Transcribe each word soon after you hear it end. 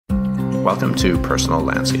Welcome to Personal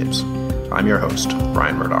Landscapes. I'm your host,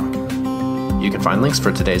 Ryan Murdoch. You can find links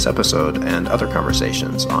for today's episode and other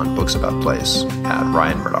conversations on Books About Place at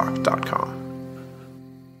ryanmurdoch.com.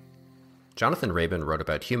 Jonathan Raban wrote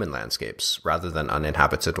about human landscapes rather than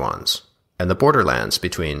uninhabited ones, and the borderlands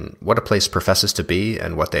between what a place professes to be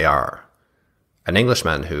and what they are. An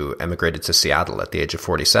Englishman who emigrated to Seattle at the age of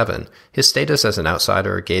 47, his status as an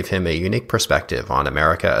outsider gave him a unique perspective on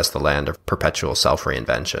America as the land of perpetual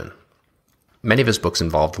self-reinvention. Many of his books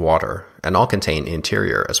involved water, and all contain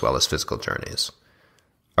interior as well as physical journeys.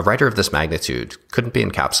 A writer of this magnitude couldn't be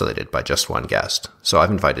encapsulated by just one guest, so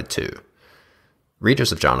I've invited two.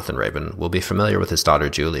 Readers of Jonathan Raban will be familiar with his daughter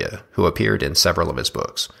Julia, who appeared in several of his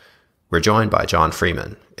books. We're joined by John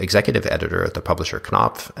Freeman, executive editor at the publisher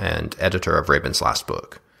Knopf and editor of Raban's last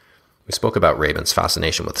book. We spoke about Raban's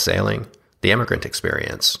fascination with sailing, the emigrant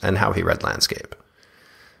experience, and how he read landscape.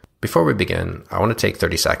 Before we begin, I want to take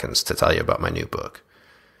 30 seconds to tell you about my new book.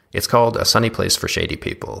 It's called A Sunny Place for Shady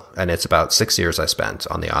People, and it's about 6 years I spent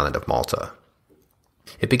on the island of Malta.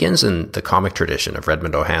 It begins in the comic tradition of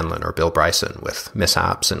Redmond O'Hanlon or Bill Bryson with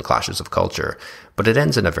mishaps and clashes of culture, but it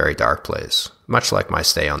ends in a very dark place, much like my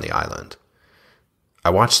stay on the island.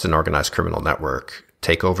 I watched an organized criminal network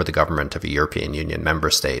take over the government of a European Union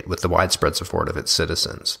member state with the widespread support of its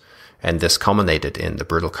citizens, and this culminated in the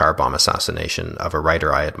brutal car bomb assassination of a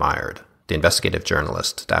writer I admired, the investigative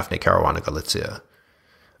journalist Daphne Caruana Galizia.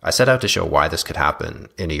 I set out to show why this could happen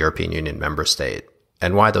in a European Union member state,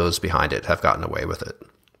 and why those behind it have gotten away with it.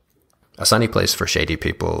 A Sunny Place for Shady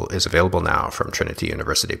People is available now from Trinity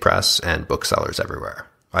University Press and booksellers everywhere.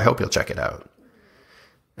 I hope you'll check it out.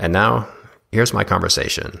 And now, here's my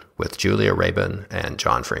conversation with Julia Raban and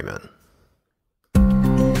John Freeman.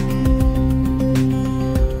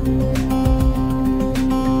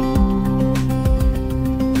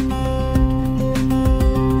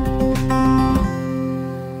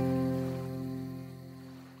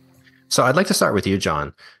 So I'd like to start with you,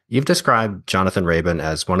 John. You've described Jonathan Raban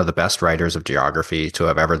as one of the best writers of geography to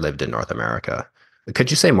have ever lived in North America.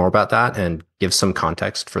 Could you say more about that and give some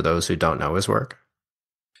context for those who don't know his work?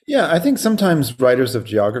 Yeah, I think sometimes writers of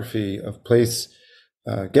geography of place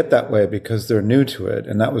get that way because they're new to it.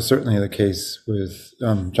 And that was certainly the case with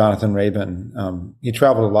Jonathan Raban. He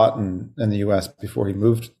traveled a lot in the US before he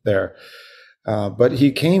moved there. But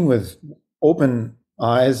he came with open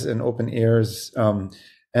eyes and open ears,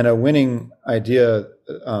 and a winning idea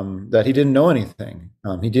that he didn't know anything.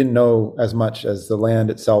 He didn't know as much as the land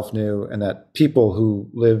itself knew, and that people who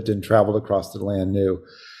lived and traveled across the land knew.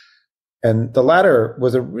 And the latter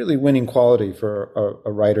was a really winning quality for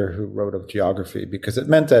a writer who wrote of geography, because it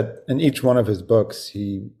meant that in each one of his books,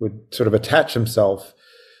 he would sort of attach himself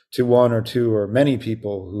to one or two or many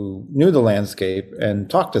people who knew the landscape and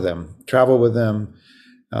talk to them, travel with them.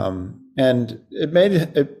 And it made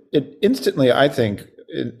it instantly, I think,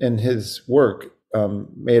 in his work,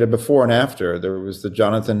 made a before and after. There was the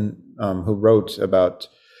Jonathan who wrote about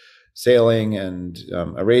sailing and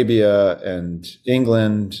Arabia and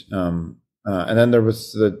England, and then there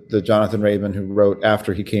was the Jonathan Raban who wrote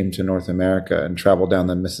after he came to North America and traveled down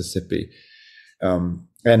the Mississippi.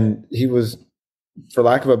 And he was, for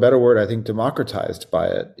lack of a better word, I think, democratized by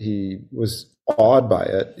it. He was awed by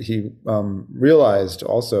it. He realized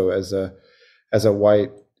also as a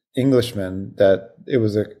white Englishman that it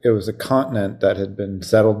was a continent that had been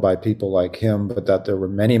settled by people like him, but that there were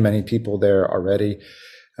many, many people there already,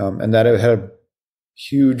 and that it had a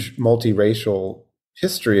huge multiracial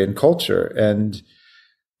history and culture. And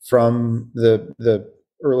from the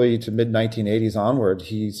early to mid 1980s onward,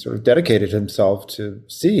 he sort of dedicated himself to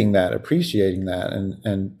seeing that, appreciating that,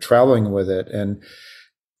 and traveling with it. And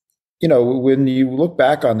when you look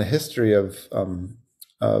back on the history of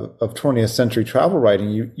 20th century travel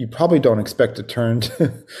writing, you probably don't expect to turn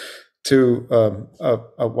to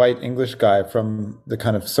a white English guy from the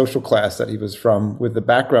kind of social class that he was from, with the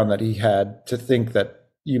background that he had, to think that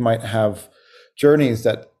you might have journeys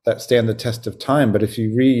that stand the test of time. But if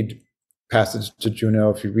you read Passage to Juneau,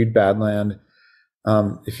 if you read Badland,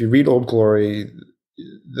 if you read Old Glory,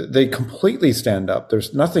 they completely stand up.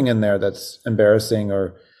 There's nothing in there that's embarrassing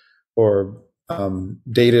or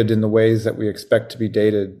dated in the ways that we expect to be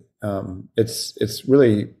dated. It's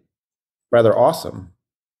really rather awesome.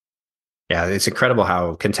 Yeah, it's incredible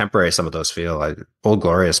how contemporary some of those feel. Like Old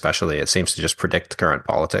Glory especially, it seems to just predict current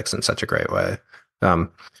politics in such a great way.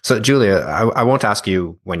 So Julia, I won't ask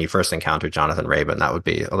you when you first encountered Jonathan Raban. That would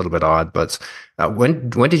be a little bit odd. But when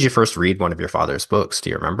did you first read one of your father's books? Do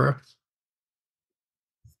you remember?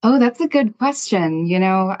 Oh, that's a good question.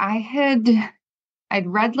 I had I'd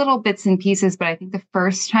read little bits and pieces, but I think the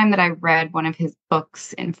first time that I read one of his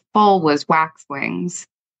books in full was Waxwings,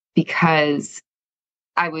 because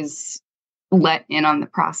I was let in on the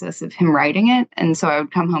process of him writing it. And so I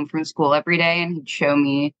would come home from school every day and he'd show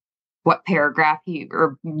me what paragraph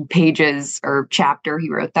or pages or chapter he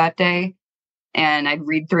wrote that day. And I'd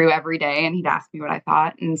read through every day and he'd ask me what I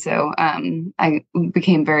thought. And so I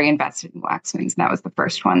became very invested in Waxwings. And that was the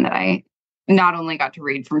first one that I not only got to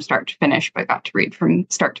read from start to finish, but got to read from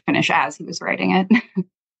start to finish as he was writing it.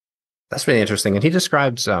 That's really interesting. And he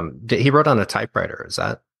describes, he wrote on a typewriter. Is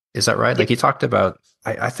that right? Like he talked about,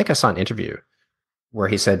 I think I saw an interview where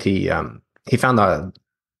he said he found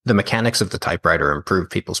the mechanics of the typewriter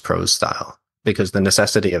improved people's prose style, because the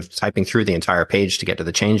necessity of typing through the entire page to get to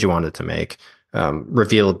the change you wanted to make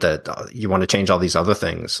revealed that you want to change all these other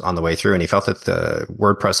things on the way through. And he felt that the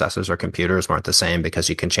word processors or computers weren't the same, because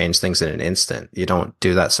you can change things in an instant. You don't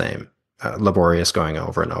do that same laborious going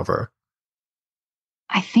over and over.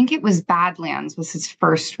 I think it was Badlands was his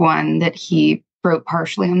first one that he wrote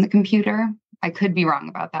partially on the computer. I could be wrong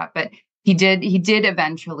about that, but he did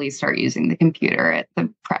eventually start using the computer at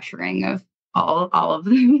the pressuring of all of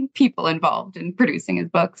the people involved in producing his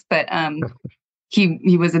books. But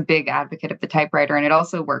he was a big advocate of the typewriter, and it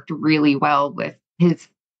also worked really well with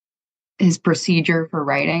his procedure for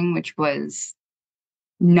writing, which was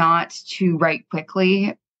not to write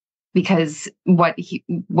quickly, because what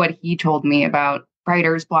he told me about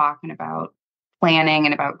writer's block and about planning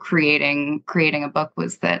and about creating a book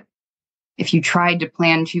was that if you tried to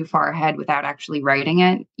plan too far ahead without actually writing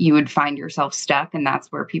it, you would find yourself stuck. And that's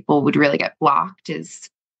where people would really get blocked, is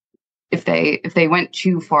if they went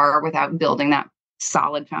too far without building that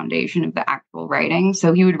solid foundation of the actual writing.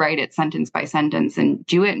 So he would write it sentence by sentence and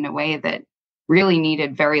do it in a way that really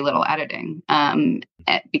needed very little editing,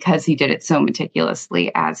 because he did it so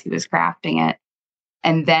meticulously as he was crafting it.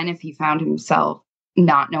 And then if he found himself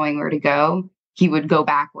not knowing where to go, he would go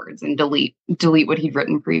backwards and delete what he'd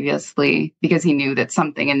written previously, because he knew that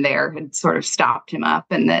something in there had sort of stopped him up,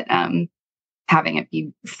 and that having it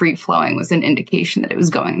be free flowing was an indication that it was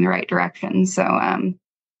going in the right direction. So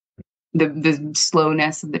the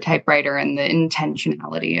slowness of the typewriter and the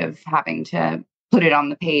intentionality of having to put it on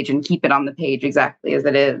the page and keep it on the page exactly as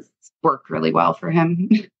it is worked really well for him.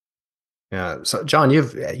 Yeah. So John,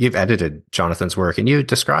 you've edited Jonathan's work, and you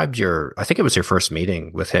described I think it was your first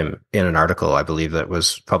meeting with him in an article, I believe, that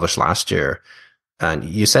was published last year. And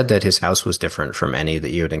you said that his house was different from any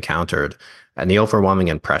that you had encountered. And the overwhelming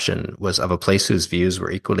impression was of a place whose views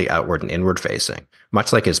were equally outward and inward facing,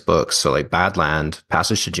 much like his books. So like Badland,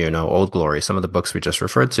 Passage to Juneau, Old Glory, some of the books we just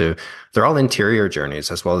referred to, they're all interior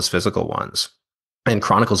journeys as well as physical ones, and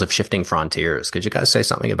chronicles of shifting frontiers. Could you guys say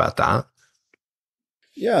something about that?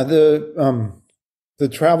 Yeah, the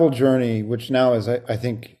travel journey, which now is, I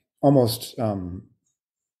think, almost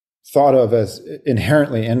thought of as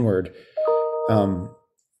inherently inward,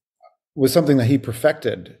 was something that he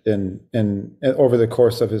perfected in over the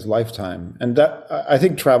course of his lifetime. And that, I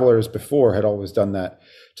think travelers before had always done that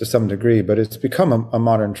to some degree, but it's become a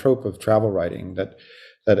modern trope of travel writing that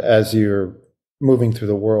as you're moving through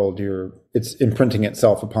the world, it's imprinting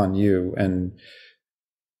itself upon you and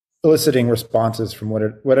eliciting responses from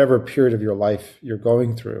whatever period of your life you're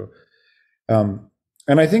going through. And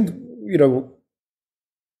I think,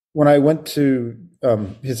 when I went to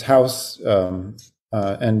his house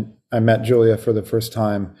and I met Julia for the first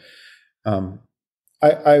time,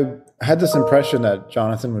 I had this impression that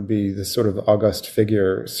Jonathan would be this sort of august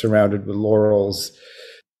figure surrounded with laurels,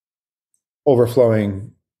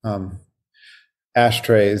 overflowing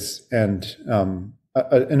ashtrays, and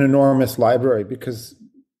an enormous library, because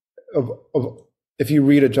if you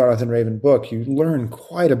read a Jonathan Raban book, you learn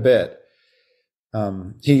quite a bit.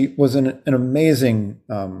 He was an amazing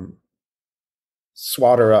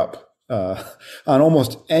swatter up on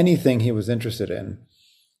almost anything he was interested in.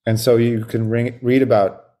 And so you can read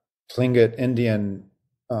about Tlingit Indian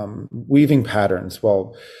weaving patterns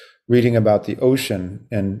while reading about the ocean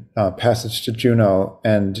in Passage to Juneau.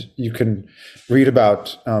 And you can read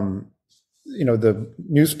about, the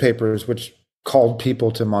newspapers which called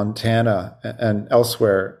people to Montana and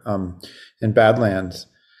elsewhere in Badlands.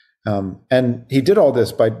 And he did all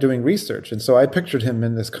this by doing research. And so I pictured him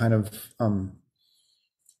in this kind of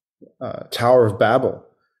Tower of Babel.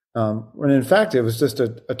 When in fact, it was just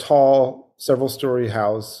a tall, several-story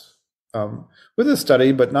house with a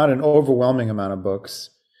study, but not an overwhelming amount of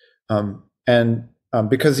books. And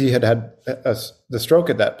because he had the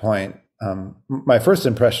stroke at that point, my first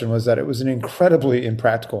impression was that it was an incredibly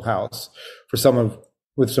impractical house for someone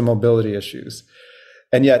with some mobility issues.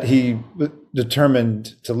 And yet he was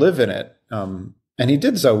determined to live in it. And And he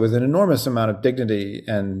did so with an enormous amount of dignity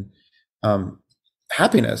and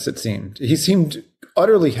happiness, it seemed. He seemed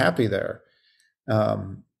utterly happy there.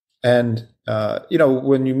 When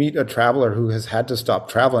you meet a traveler who has had to stop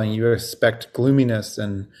traveling, you expect gloominess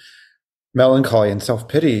and melancholy and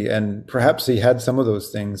self-pity. And perhaps he had some of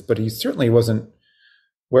those things, but he certainly wasn't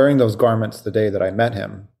wearing those garments the day that I met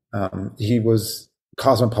him. He was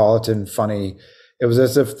cosmopolitan, funny. It was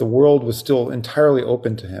as if the world was still entirely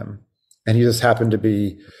open to him. And he just happened to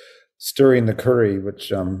be stirring the curry,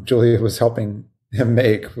 which Julia was helping him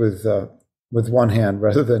make with one hand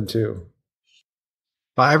rather than two.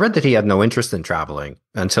 Well, I read that he had no interest in traveling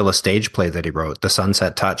until a stage play that he wrote, The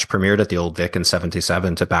Sunset Touch, premiered at the Old Vic in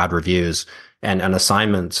 '77 to bad reviews, and an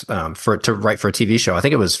assignment to write for a TV show. I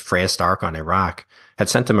think it was Freya Stark on Iraq had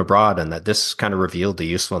sent him abroad, and that this kind of revealed the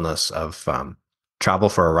usefulness of travel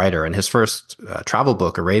for a writer. And his first travel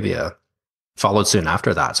book, Arabia, followed soon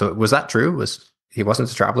after that. So was that true? He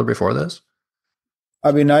wasn't a traveler before this?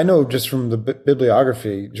 I mean, I know just from the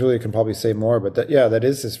bibliography, Julia can probably say more, but that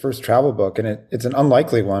is his first travel book. And it's an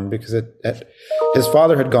unlikely one because his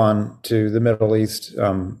father had gone to the Middle East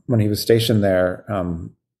when he was stationed there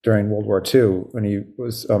during World War II, when he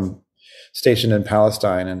was stationed in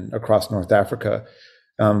Palestine and across North Africa.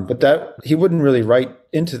 But that he wouldn't really write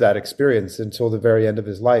into that experience until the very end of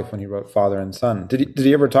his life when he wrote Father and Son. Did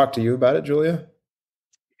he ever talk to you about it, Julia?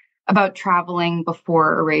 About traveling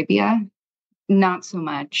before Arabia? Not so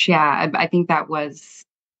much. Yeah, I think that was,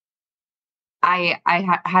 I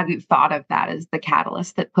hadn't thought of that as the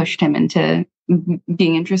catalyst that pushed him into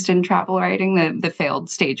being interested in travel writing, the failed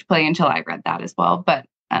stage play, until I read that as well. But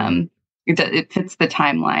it fits the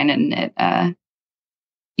timeline, and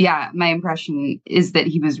my impression is that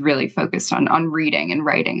he was really focused on reading and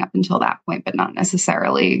writing up until that point, but not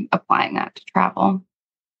necessarily applying that to travel.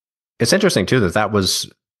 It's interesting too that was,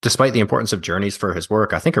 despite the importance of journeys for his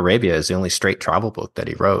work, I think Arabia is the only straight travel book that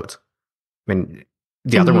he wrote. I mean,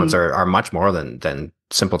 the other ones are much more than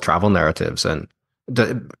simple travel narratives. And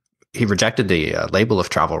he rejected the label of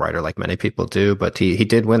travel writer, like many people do, but he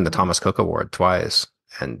did win the Thomas Cook Award twice.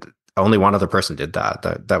 And only one other person did that.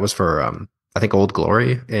 That was for, I think, Old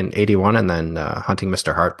Glory in '81, and then Hunting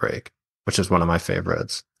Mr. Heartbreak, which is one of my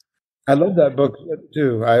favorites. I love that book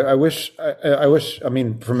too. I wish, I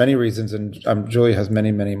mean, for many reasons, and Julia has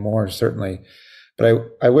many, many more, certainly.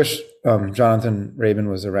 But I wish Jonathan Raban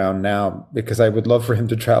was around now, because I would love for him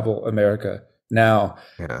to travel America now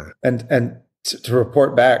and to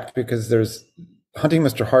report back, because there's Hunting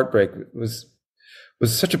Mr. Heartbreak was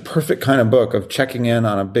such a perfect kind of book of checking in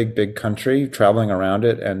on a big, big country, traveling around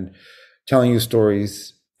it and telling you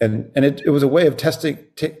stories. And it was a way of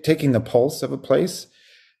taking the pulse of a place.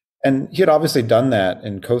 And he had obviously done that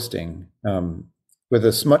in coasting with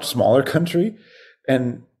a much smaller country.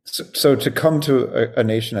 And so to come to a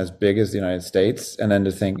nation as big as the United States, and then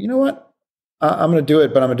to think, you know what, I'm going to do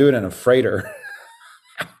it, but I'm going to do it in a freighter.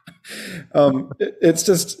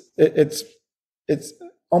 It's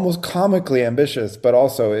almost comically ambitious, but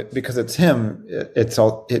also because it's him,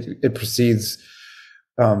 it proceeds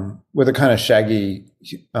with a kind of shaggy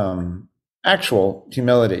actual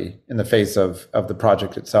humility in the face of the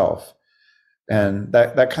project itself. And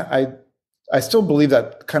I still believe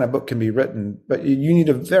that kind of book can be written, but you need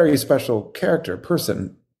a very special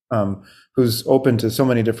person who's open to so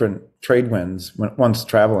many different trade winds once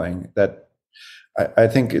traveling, that I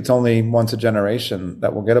think it's only once a generation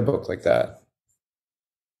that will get a book like that.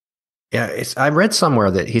 Yeah, I read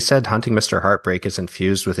somewhere that he said Hunting Mr. Heartbreak is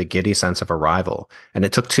infused with a giddy sense of arrival, and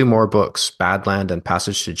it took 2 more books, Badland and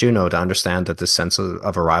Passage to Juneau, to understand that this sense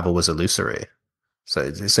of arrival was illusory. So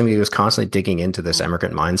it seemed he was constantly digging into this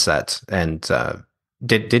emigrant mindset. And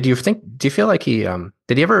do you feel like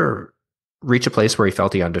did he ever reach a place where he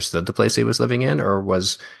felt he understood the place he was living in, or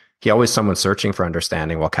was he always someone searching for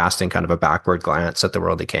understanding while casting kind of a backward glance at the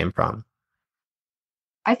world he came from?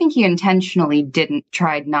 I think he intentionally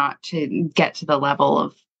tried not to get to the level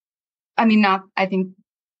of, I think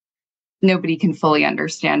nobody can fully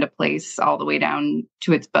understand a place all the way down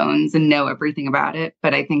to its bones and know everything about it.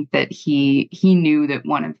 But I think that he knew that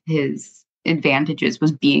one of his advantages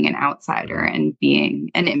was being an outsider and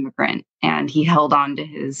being an immigrant. And he held on to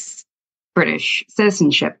his British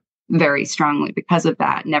citizenship very strongly because of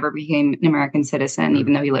that. Never became an American citizen,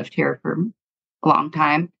 even though he lived here for a long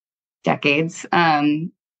time. Decades.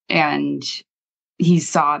 And he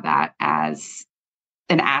saw that as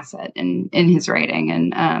an asset in his writing.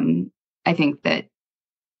 And I think that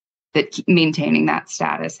maintaining that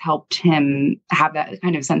status helped him have that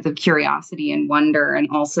kind of sense of curiosity and wonder, and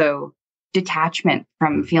also detachment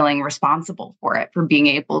from feeling responsible for it, for being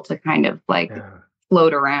able to kind of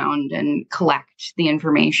float around and collect the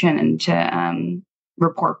information and to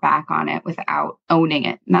report back on it without owning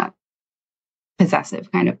it in that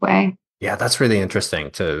possessive kind of way. Yeah, that's really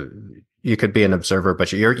interesting. You could be an observer, but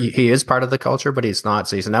he is part of the culture, but he's not.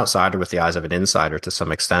 So he's an outsider with the eyes of an insider to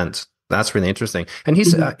some extent. That's really interesting. And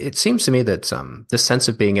it seems to me that this sense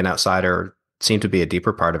of being an outsider seemed to be a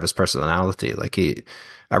deeper part of his personality.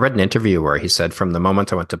 I read an interview where he said, from the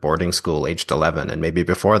moment I went to boarding school, aged 11, and maybe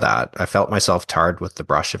before that, I felt myself tarred with the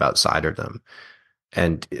brush of outsiderdom.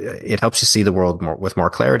 And it helps you see the world with more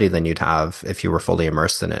clarity than you'd have if you were fully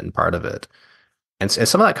immersed in it and part of it. And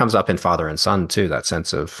some of that comes up in Father and Son too, that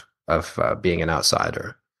sense of being an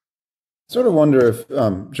outsider. Sort of wonder if,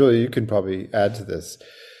 Julia, you can probably add to this,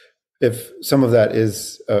 if some of that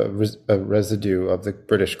is a residue of the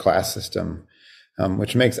British class system,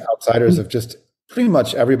 which makes outsiders of just pretty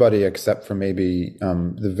much everybody except for maybe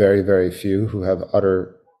the very, very few who have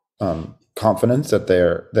utter confidence that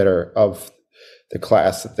are of the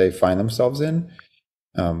class that they find themselves in.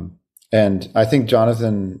 And I think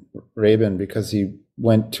Jonathan Raban, because he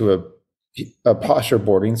went to a posher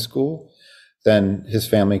boarding school than his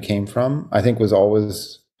family came from, I think was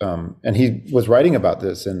always, and he was writing about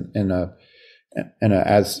this in a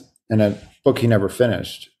book he never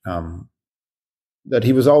finished, that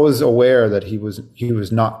he was always aware that he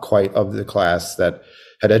was not quite of the class that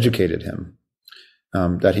had educated him,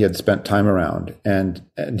 that he had spent time around. And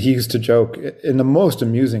he used to joke in the most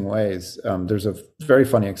amusing ways. There's a very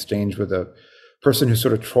funny exchange with a person who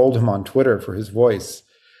sort of trolled him on Twitter for his voice.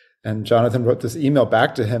 And Jonathan wrote this email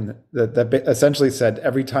back to him that essentially said,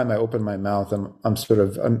 every time I open my mouth,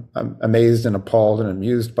 I'm amazed and appalled and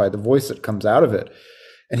amused by the voice that comes out of it.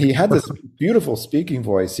 And he had this beautiful speaking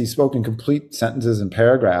voice. He spoke in complete sentences and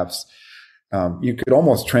paragraphs. You could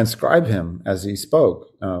almost transcribe him as he spoke.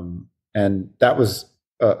 And that was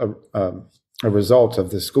a result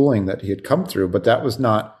of the schooling that he had come through, but that was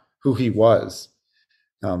not who he was.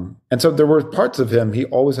 And so there were parts of him. He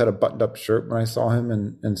always had a buttoned up shirt when I saw him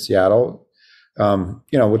in Seattle,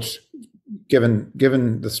 which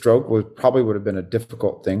given the stroke probably would have been a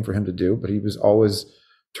difficult thing for him to do, but he was always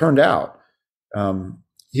turned out.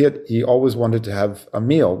 He always wanted to have a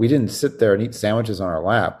meal. We didn't sit there and eat sandwiches on our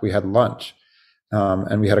lap. We had lunch.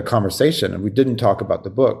 And we had a conversation, and we didn't talk about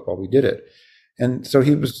the book while we did it. And so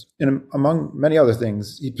he was, among many other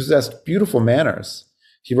things, he possessed beautiful manners.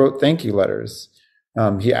 He wrote thank you letters.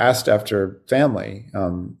 He asked after family.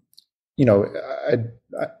 I'm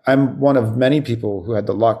one of many people who had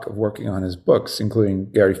the luck of working on his books,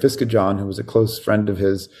 including Gary Fisketjon, who was a close friend of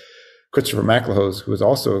his, Christopher McLehose, who was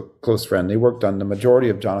also a close friend. They worked on the majority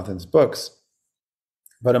of Jonathan's books.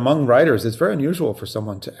 But among writers, it's very unusual for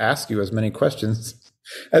someone to ask you as many questions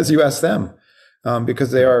as you ask them,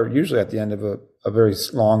 because they are usually at the end of a very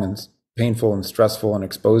long and painful and stressful and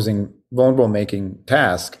exposing, vulnerable-making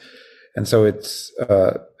task. And so it's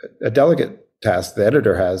a delicate task the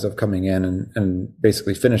editor has of coming in and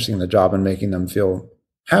basically finishing the job and making them feel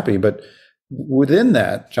happy. But within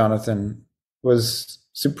that, Jonathan was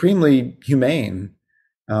supremely humane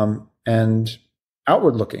and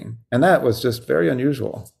outward looking. And that was just very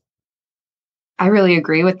unusual. I really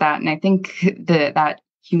agree with that. And I think that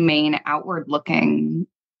humane outward looking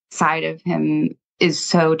side of him is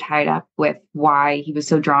so tied up with why he was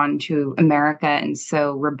so drawn to America and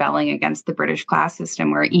so rebelling against the British class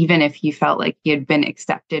system, where even if he felt like he had been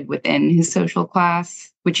accepted within his social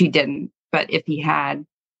class, which he didn't, but if he had,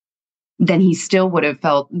 then he still would have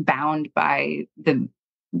felt bound by the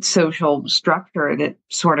social structure that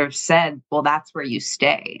sort of said, well, that's where you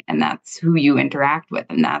stay and that's who you interact with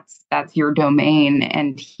and that's your domain.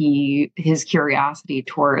 And his curiosity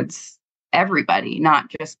towards everybody, not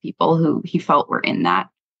just people who he felt were in that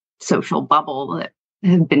social bubble that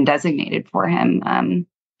had been designated for him,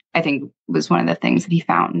 I think was one of the things that he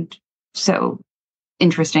found so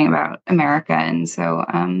interesting about America and so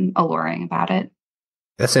alluring about it.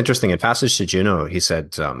 That's interesting. In Passage to Juno, he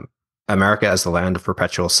said, America as the land of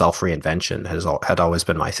perpetual self-reinvention had always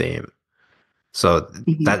been my theme. So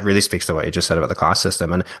that really speaks to what you just said about the class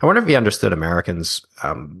system. And I wonder if he understood Americans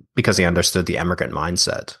because he understood the emigrant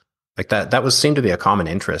mindset. Like that seemed to be a common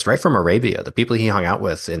interest right from Arabia. The people he hung out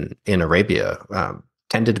with in Arabia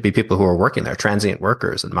tended to be people who were working there, transient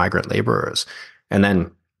workers and migrant laborers. And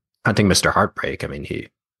then hunting Mr. Heartbreak, I mean, he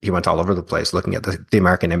went all over the place looking at the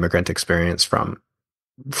American immigrant experience from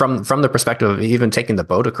the perspective of even taking the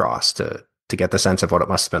boat across to get the sense of what it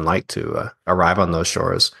must have been like to arrive on those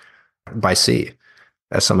shores by sea,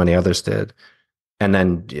 as so many others did. And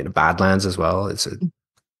then Badlands as well. Do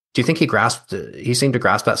you think he seemed to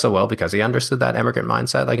grasp that so well because he understood that immigrant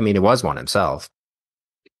mindset? Like, I mean, he was one himself.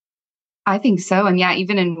 I think so. And yeah,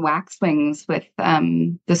 even in Wax Wings with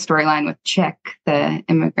the storyline with Chick, the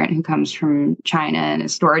immigrant who comes from China in a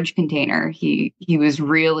storage container, he was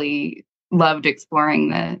really loved exploring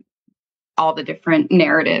the all the different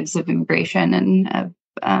narratives of immigration and of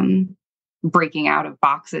breaking out of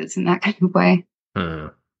boxes in that kind of way. Hmm.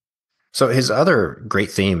 So his other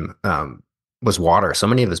great theme was water. So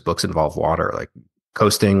many of his books involve water, like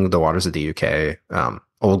Coasting the Waters of the UK,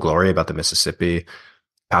 Old Glory about the Mississippi,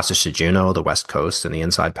 Passage to Juneau, the West Coast, and the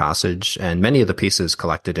Inside Passage, and many of the pieces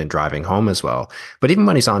collected in Driving Home as well. But even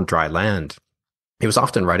when he's on dry land, he was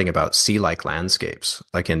often writing about sea-like landscapes,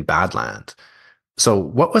 like in Badland. So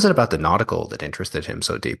what was it about the nautical that interested him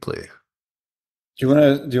so deeply? Do you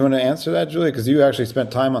want to answer that, Julie? Because you actually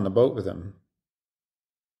spent time on the boat with him.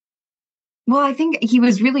 Well, I think he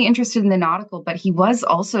was really interested in the nautical, but he was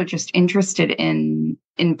also just interested in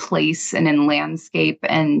place and in landscape.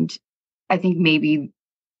 And I think maybe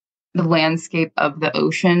the landscape of the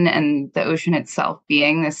ocean and the ocean itself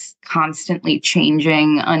being this constantly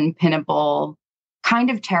changing, unpinnable, kind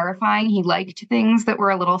of terrifying. He liked things that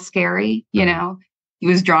were a little scary, you Mhm. know. He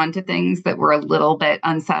was drawn to things that were a little bit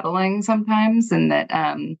unsettling sometimes, and that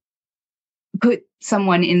put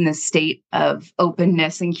someone in the state of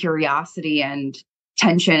openness and curiosity and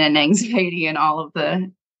tension and anxiety and all of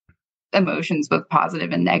the emotions, both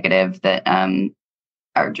positive and negative, that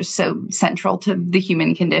are just so central to the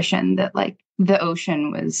human condition, that like the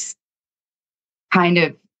ocean was kind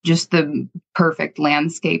of just the perfect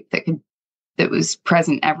landscape that was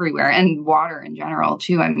present everywhere, and water in general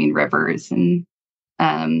too. I mean, rivers and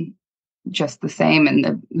um, just the same,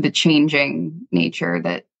 and the changing nature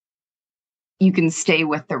that you can stay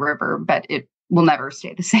with the river, but it will never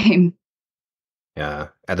stay the same. Yeah.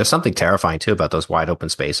 And there's something terrifying too about those wide open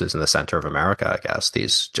spaces in the center of America, I guess.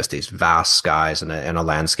 These vast skies and a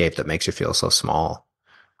landscape that makes you feel so small.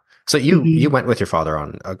 So you Mhm. went with your father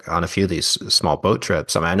on a few of these small boat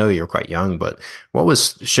trips. I mean, I know you were quite young, but what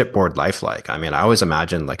was shipboard life like? I mean, I always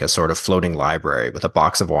imagined like a sort of floating library with a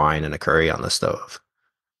box of wine and a curry on the stove.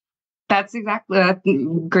 That's exactly that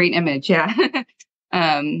great image. Yeah.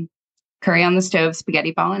 um, Curry on the stove,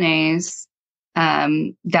 spaghetti bolognese.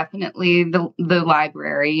 Definitely the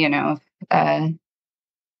library. You know, uh,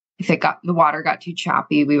 if it got the water got too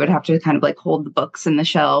choppy, we would have to kind of like hold the books in the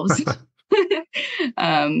shelves.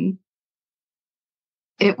 um,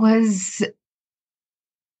 it was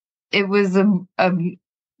it was a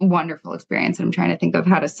wonderful experience. I'm trying to think of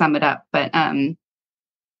how to sum it up, but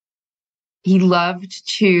he loved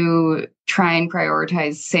to try and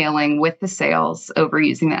prioritize sailing with the sails over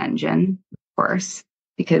using the engine, of course,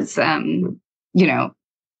 because you know,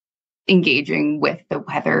 engaging with the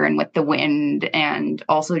weather and with the wind, and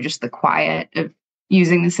also just the quiet of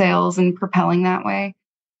using the sails and propelling that way.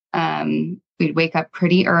 We'd wake up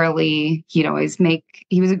pretty early. He'd always make,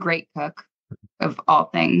 he was a great cook of all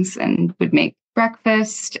things, and would make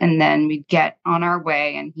breakfast. And then we'd get on our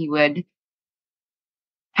way, and he would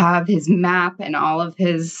have his map and all of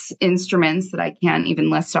his instruments that I can't even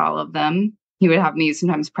list all of them. He would have me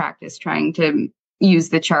sometimes practice trying to use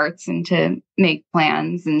the charts and to make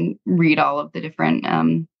plans and read all of the different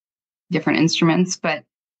instruments, but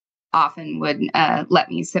often would let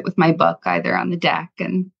me sit with my book either on the deck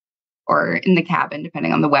and or in the cabin,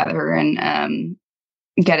 depending on the weather, and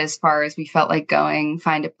get as far as we felt like going,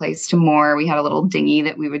 find a place to moor. We had a little dinghy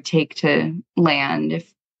that we would take to land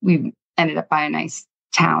if we ended up by a nice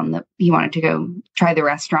town that he wanted to go try the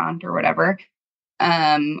restaurant or whatever.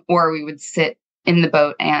 Or we would sit in the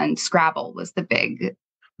boat, and Scrabble was the big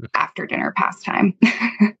after dinner pastime.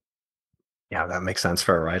 Yeah, that makes sense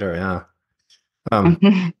for a writer. Yeah.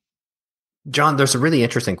 Um, John, there's a really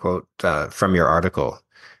interesting quote from your article.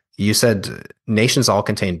 You said nations all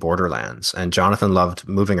contain borderlands, and Jonathan loved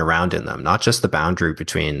moving around in them, not just the boundary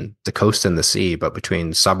between the coast and the sea, but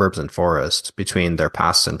between suburbs and forests, between their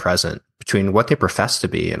past and present, between what they profess to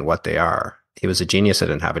be and what they are. He was a genius at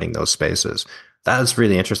inhabiting those spaces. That is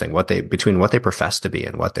really interesting. Between what they profess to be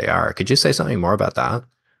and what they are. Could you say something more about that?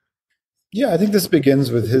 Yeah, I think this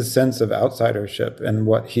begins with his sense of outsidership and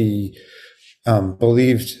what he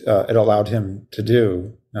believed it allowed him to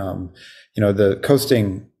do. The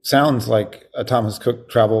coasting sounds like a Thomas Cook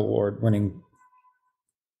Travel Award winning,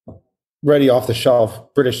 ready off the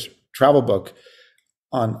shelf British travel book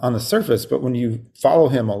on the surface, but when you follow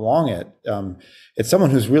him along it, it's someone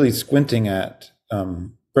who's really squinting at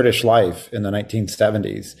British life in the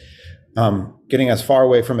 1970s, getting as far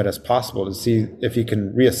away from it as possible to see if he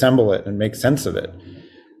can reassemble it and make sense of it.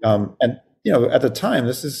 And at the time,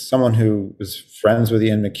 this is someone who was friends with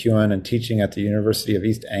Ian McEwan and teaching at the University of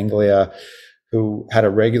East Anglia, who had a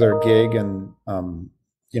regular gig in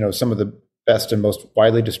some of the best and most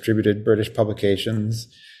widely distributed British publications,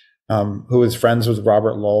 who was friends with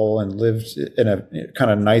Robert Lowell and lived in a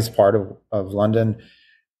kind of nice part of London.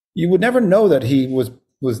 You would never know that he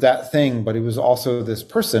was that thing, but he was also this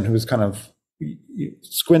person who was kind of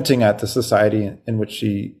squinting at the society in which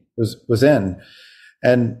he was in.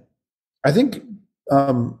 And I think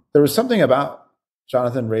there was something about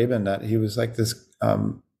Jonathan Raban that he was like this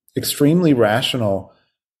extremely rational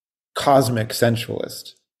cosmic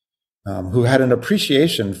sensualist, who had an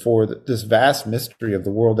appreciation for this vast mystery of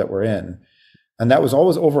the world that we're in. And that was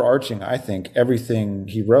always overarching, I think, everything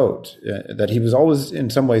he wrote, that he was always in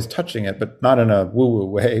some ways touching it, but not in a woo-woo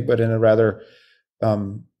way, but in a rather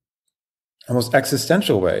almost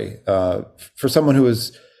existential way. For someone who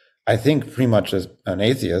was, I think, pretty much as an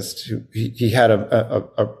atheist, he had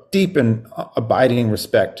a deep and abiding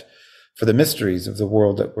respect for the mysteries of the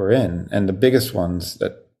world that we're in. And the biggest ones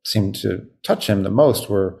that seemed to touch him the most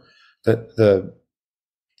were the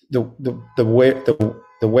way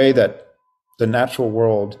that the natural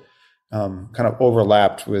world kind of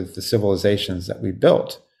overlapped with the civilizations that we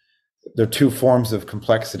built. There are two forms of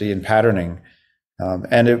complexity and patterning,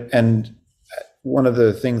 and one of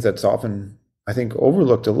the things that's often, I think,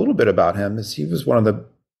 overlooked a little bit about him is he was one of the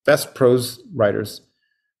best prose writers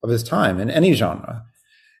of his time in any genre.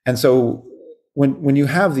 And so when you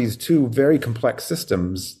have these two very complex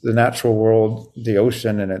systems, the natural world, the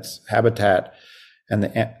ocean and its habitat, and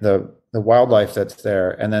the wildlife that's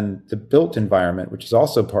there, and then the built environment, which is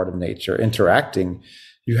also part of nature, interacting,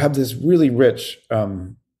 you have this really rich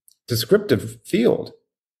descriptive field,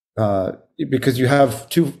 because you have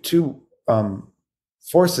two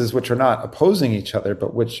forces which are not opposing each other,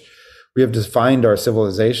 but which we have defined our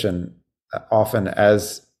civilization often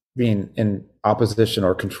as being in opposition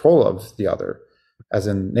or control of the other, as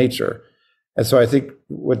in nature. And so I think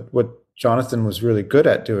what Jonathan was really good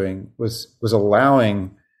at doing was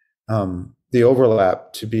allowing the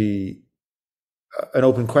overlap to be an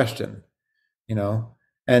open question,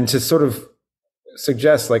 and to sort of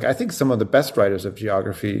suggest, like, I think some of the best writers of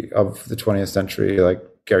geography of the 20th century, like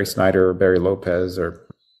Gary Snyder or Barry Lopez or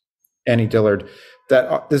Annie Dillard,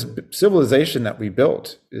 that this civilization that we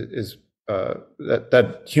built is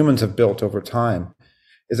that humans have built over time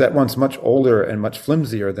is at once much older and much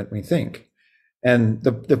flimsier than we think. And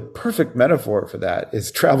the perfect metaphor for that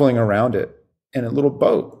is traveling around it in a little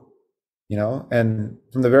boat, and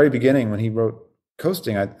from the very beginning when he wrote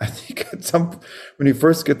Coasting, I think when he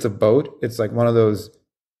first gets a boat, it's like one of those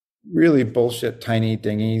really bullshit tiny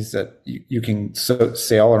dinghies that you can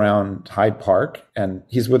sail around Hyde Park, and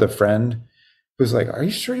he's with a friend who's like, "Are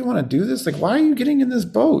you sure you want to do this? Like, why are you getting in this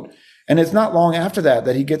boat?" And it's not long after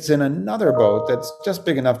that he gets in another boat that's just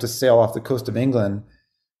big enough to sail off the coast of England.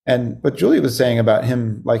 And what Julie was saying about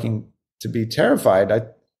him liking to be terrified,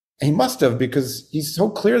 he must have, because he so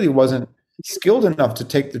clearly wasn't skilled enough to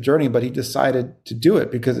take the journey, but he decided to do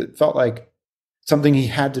it because it felt like something he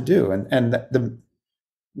had to do. And the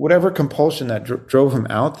whatever compulsion that drove him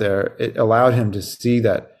out there, it allowed him to see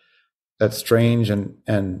that strange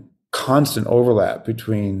and constant overlap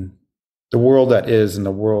between the world that is and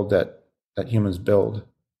the world that humans build.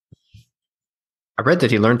 I read that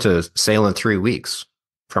he learned to sail in 3 weeks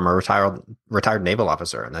from a retired naval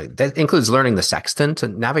officer, and that includes learning the sextant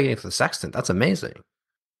and navigating the sextant. That's amazing.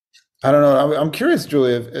 I don't know. I'm curious,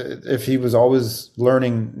 Julie, if he was always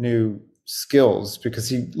learning new skills, because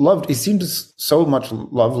he seemed to so much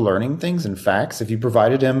love learning things and facts. If you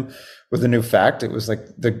provided him with a new fact, it was like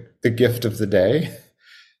the gift of the day.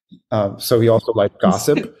 So he also liked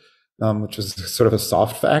gossip, which was sort of a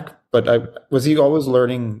soft fact. But was he always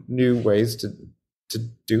learning new ways to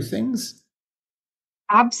do things?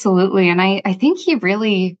 Absolutely. And I think he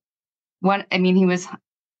really he was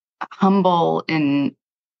humble in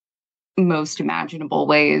most imaginable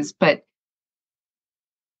ways, but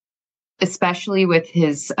especially with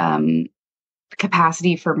his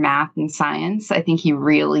capacity for math and science, I think he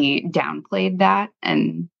really downplayed that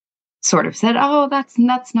and sort of said, "Oh, that's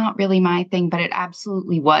not really my thing," but it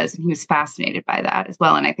absolutely was, and he was fascinated by that as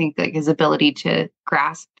well. And I think that his ability to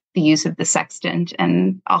grasp the use of the sextant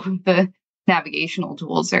and all of the navigational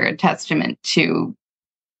tools are a testament to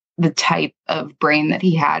the type of brain that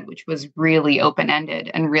he had, which was really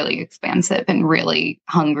open-ended and really expansive and really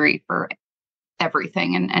hungry for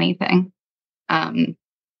everything and anything.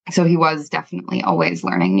 So he was definitely always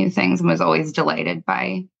learning new things and was always delighted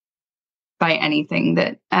by anything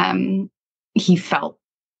that he felt,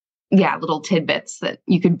 little tidbits that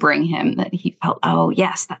you could bring him that he felt, oh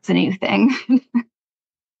yes, that's a new thing and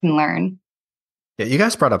learn. Yeah, you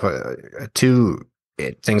guys brought up two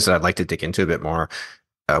things that I'd like to dig into a bit more.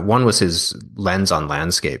 One was his lens on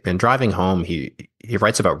landscape. In driving home, he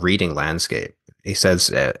writes about reading landscape. He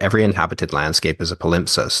says every inhabited landscape is a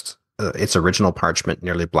palimpsest, its original parchment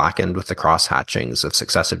nearly blackened with the cross hatchings of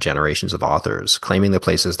successive generations of authors, claiming the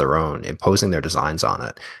place as their own, imposing their designs on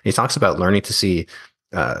it. And he talks about learning to see,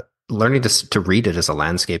 learning to read it as a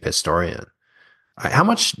landscape historian. How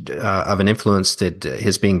much of an influence did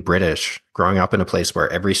his being British, growing up in a place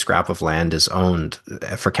where every scrap of land is owned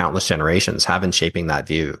for countless generations, have in shaping that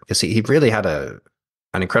view? Because he really had an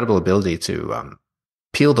incredible ability to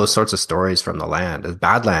peel those sorts of stories from the land.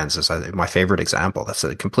 Badlands is my favorite example. That's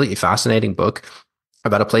a completely fascinating book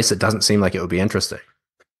about a place that doesn't seem like it would be interesting.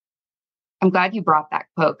 I'm glad you brought that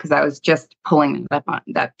quote because I was just pulling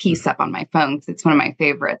that piece up on my phone because it's one of my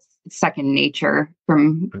favorites. It's Second Nature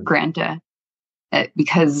from Granta.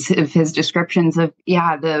 Because of his descriptions of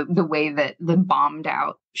the way that the bombed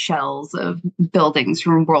out shells of buildings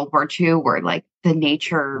from World War II were like the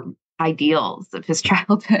nature ideals of his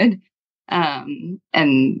childhood,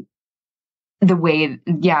 and the way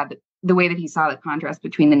that he saw the contrast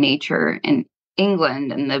between the nature in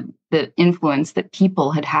England and the influence that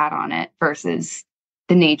people had on it versus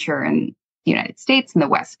the nature in the United States and the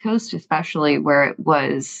West Coast, especially where it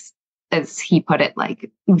was, as he put it,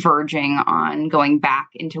 like verging on going back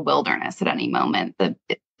into wilderness at any moment. The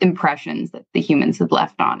impressions that the humans had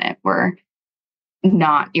left on it were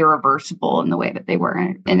not irreversible in the way that they were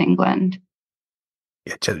in England.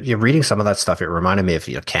 Yeah, reading some of that stuff, it reminded me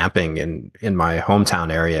of camping in my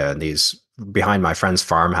hometown area and these behind my friend's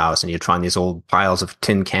farmhouse, and you'd find these old piles of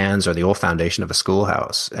tin cans or the old foundation of a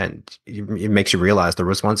schoolhouse, and it makes you realize there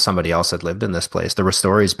was once somebody else that lived in this place. There were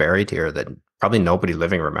stories buried here that probably nobody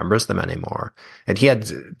living remembers them anymore. And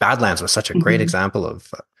Badlands was such a great example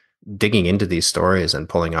of digging into these stories and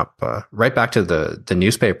pulling up right back to the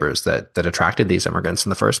newspapers that attracted these immigrants in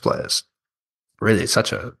the first place. Really,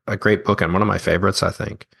 such a great book and one of my favorites, I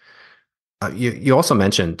think. You also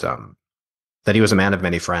mentioned that he was a man of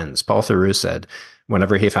many friends. Paul Theroux said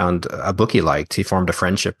whenever he found a book he liked, he formed a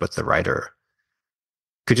friendship with the writer.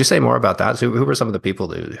 Could you say more about that? Who were some of the people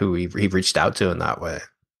who he reached out to in that way?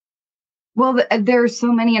 Well, there are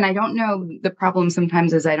so many, and I don't know. The problem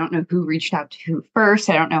sometimes is I don't know who reached out to who first.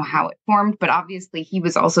 I don't know how it formed, but obviously he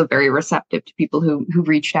was also very receptive to people who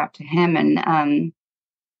reached out to him, and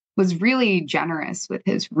was really generous with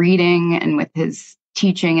his reading and with his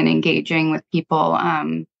teaching and engaging with people.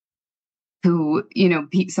 Who,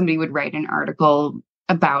 somebody would write an article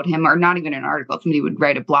about him, or not even an article, somebody would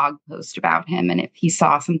write a blog post about him. And if he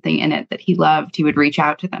saw something in it that he loved, he would reach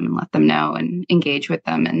out to them and let them know and engage with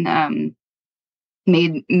them, and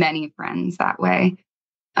made many friends that way.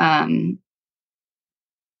 And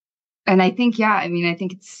I think, I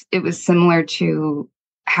think it was similar to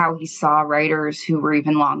how he saw writers who were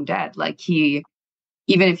even long dead. Like even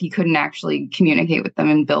if he couldn't actually communicate with them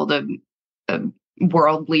and build a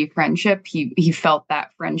worldly friendship, he felt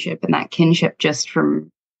that friendship and that kinship just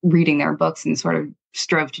from reading their books, and sort of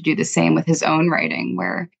strove to do the same with his own writing,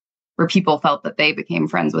 where people felt that they became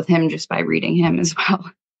friends with him just by reading him as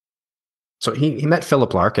well. So he met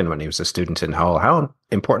Philip Larkin when he was a student in Hull. How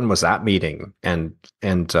important was that meeting and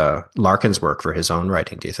Larkin's work for his own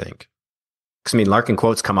writing, do you think? Because Larkin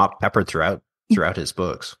quotes come up peppered throughout his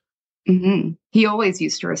books. Mm-hmm. He always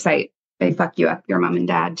used to recite, "They fuck you up, your mom and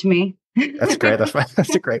dad," to me. That's great.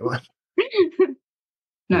 That's a great one.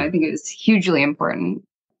 No, I think it was hugely important.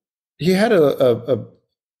 He had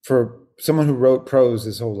for someone who wrote prose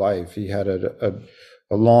his whole life, he had a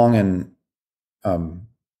long and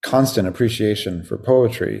constant appreciation for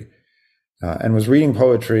poetry, and was reading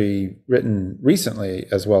poetry written recently,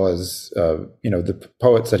 as well as the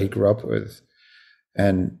poets that he grew up with,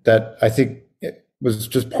 and that I think it was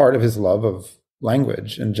just part of his love of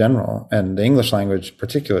language in general, and the English language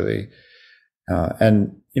particularly.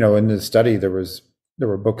 And in the study there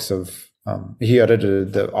were books of he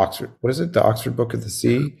edited the Oxford Book of the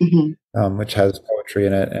Sea, which has poetry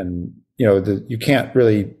in it, and you can't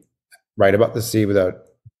really write about the sea without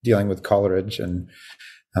dealing with Coleridge and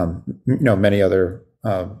many other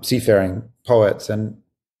seafaring poets, and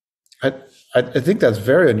I think that's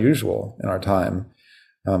very unusual in our time.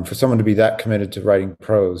 For someone to be that committed to writing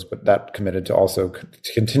prose, but that committed to also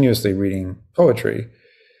continuously reading poetry.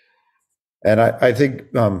 And I think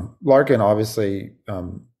Larkin obviously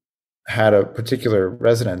had a particular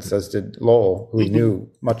resonance, as did Lowell, who he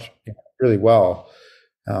knew really well.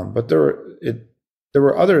 But there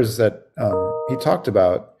were others that he talked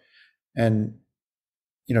about, and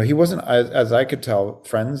he wasn't, as I could tell,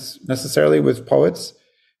 friends necessarily with poets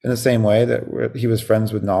in the same way that he was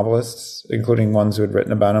friends with novelists, including ones who had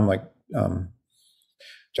written about him, like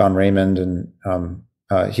John Raymond and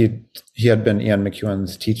he had been Ian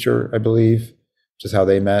McEwan's teacher, I believe, which is how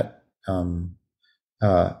they met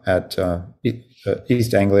at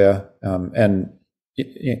East Anglia. And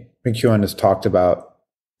McEwan has talked about,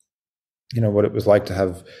 what it was like to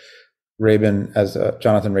have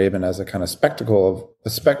Jonathan Raban as a kind of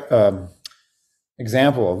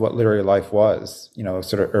example of what literary life was.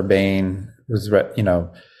 Sort of urbane,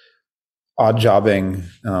 odd jobbing,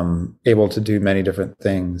 able to do many different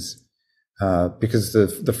things. Because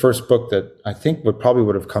the first book that I think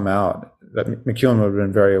would have come out that McEwan would have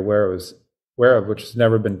been very aware of, which has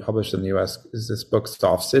never been published in the U.S., is this book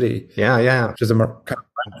Soft City. Yeah. Which is a kind of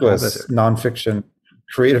miraculous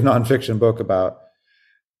creative nonfiction book about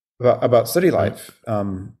city life.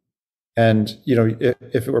 And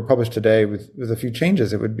if it were published today with a few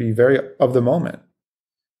changes, it would be very of the moment.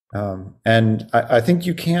 And I think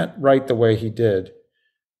you can't write the way he did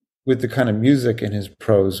with the kind of music in his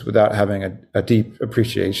prose without having a deep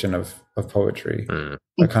appreciation of poetry,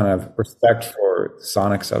 a kind of respect for the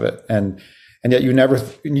sonics of it. And yet you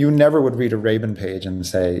never would read a Raban page and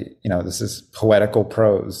say, this is poetical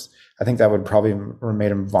prose. I think that would probably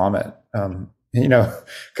made him vomit,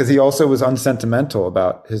 because he also was unsentimental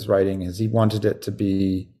about his writing, as he wanted it to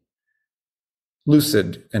be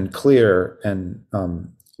lucid and clear and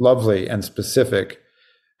lovely and specific.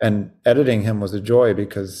 And editing him was a joy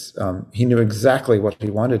because he knew exactly what he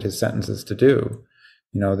wanted his sentences to do.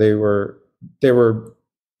 They were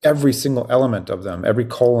every single element of them, every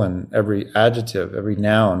colon, every adjective, every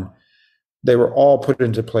noun, they were all put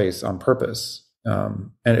into place on purpose. And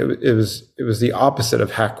it was the opposite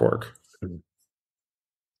of hack work. And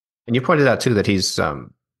you pointed out too that he's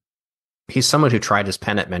someone who tried his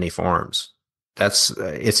pen at many forms.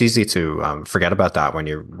 It's easy to forget about that when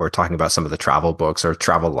we're talking about some of the travel books or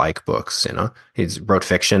travel-like books. He's wrote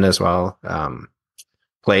fiction as well,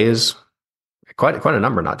 plays, quite a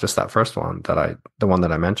number, not just that first one the one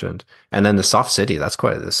that I mentioned, and then the Soft City. That's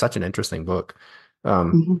such an interesting book.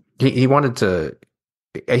 He wanted to.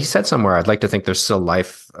 He said somewhere, I'd like to think there's still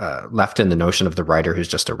life left in the notion of the writer who's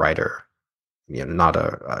just a writer, not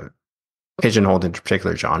a pigeonholed into a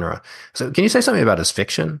particular genre. So, can you say something about his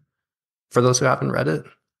fiction for those who haven't read it?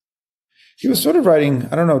 He was sort of writing,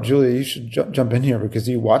 I don't know, Julia, you should jump in here because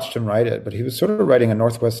you watched him write it, but he was sort of writing a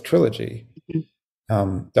Northwest trilogy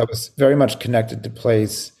that was very much connected to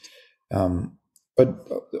place. But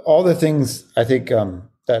all the things I think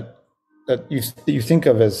that you think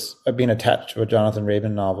of as being attached to a Jonathan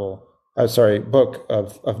Raban book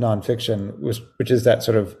of nonfiction, which is that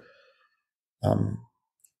sort of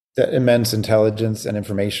that immense intelligence and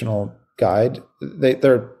informational guide,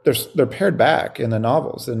 they're pared back in the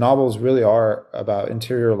novels. The novels really are about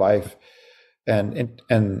interior life and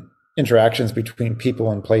interactions between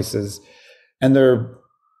people and places, and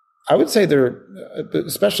I would say they're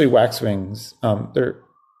especially Waxwings.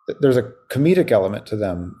 There's a comedic element to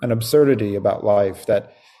them, an absurdity about life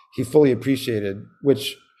that he fully appreciated.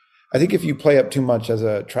 Which I think if you play up too much as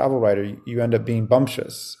a travel writer, you end up being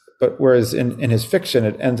bumptious. But whereas in his fiction,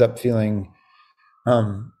 it ends up feeling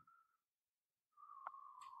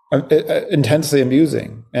intensely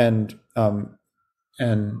amusing and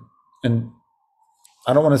I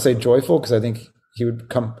don't want to say joyful because I think he would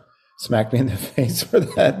come smack me in the face for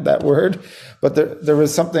that word, but there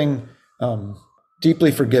was something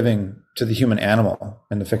deeply forgiving to the human animal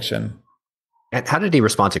in the fiction. And how did he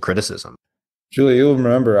respond to criticism? Julie, you'll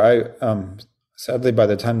remember, sadly by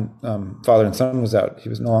the time Father and Son was out, he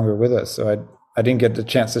was no longer with us, so I didn't get the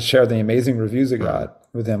chance to share the amazing reviews I got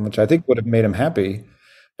with him, which I think would have made him happy.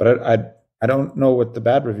 But I don't know what the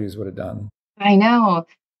bad reviews would have done. I know.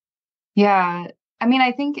 Yeah. I mean,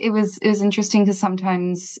 I think it was interesting because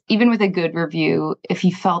sometimes, even with a good review, if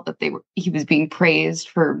he felt that he was being praised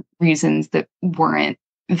for reasons that weren't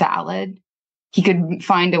valid, he could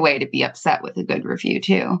find a way to be upset with a good review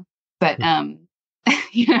too. But but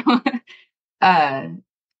I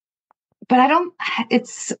don't.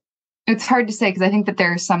 It's hard to say because I think that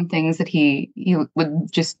there are some things that he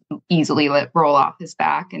would just easily let roll off his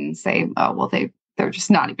back and say, oh, well, they're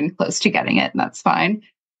just not even close to getting it, and that's fine.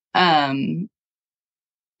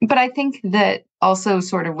 But I think that also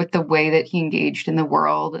sort of with the way that he engaged in the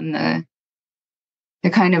world and the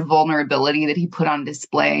kind of vulnerability that he put on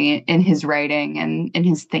display in his writing and in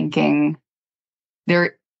his thinking,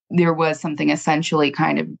 there was something essentially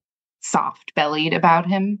kind of soft-bellied about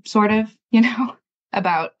him, sort of,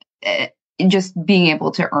 about just being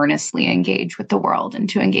able to earnestly engage with the world and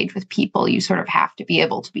to engage with people. You sort of have to be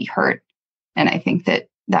able to be hurt. And I think that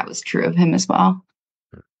was true of him as well.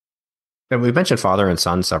 And we mentioned Father and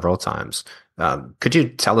Son several times. Could you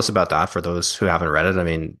tell us about that for those who haven't read it? I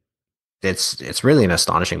mean, it's really an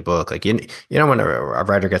astonishing book. Like you know when a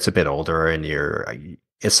writer gets a bit older and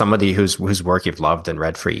it's somebody whose work you've loved and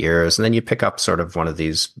read for years, and then you pick up sort of one of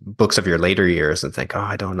these books of your later years and think, oh,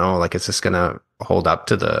 I don't know, like is this gonna hold up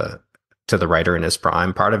to the writer in his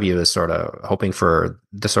prime? Part of you is sort of hoping for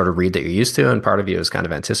the sort of read that you're used to, and part of you is kind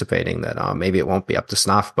of anticipating that maybe it won't be up to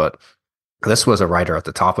snuff. But this was a writer at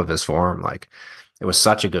the top of his form. Like it was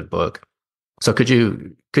such a good book. So could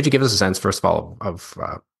you give us a sense, first of all, of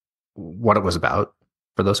what it was about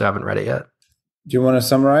for those who haven't read it yet? Do you want to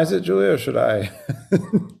summarize it, Julia, or should I?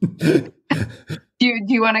 Do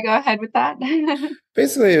you want to go ahead with that?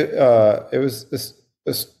 Basically, it was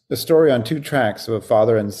a story on two tracks of a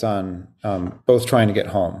father and son, both trying to get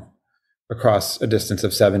home across a distance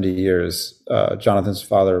of 70 years. Jonathan's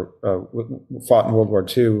father fought in World War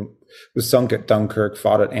II, was sunk at Dunkirk,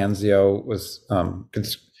 fought at Anzio, was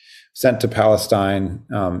sent to Palestine,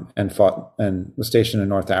 and fought and was stationed in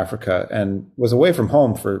North Africa, and was away from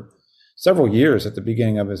home for several years at the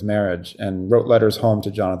beginning of his marriage, and wrote letters home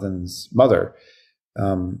to Jonathan's mother.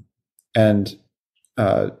 And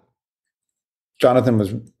Jonathan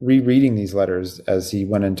was rereading these letters as he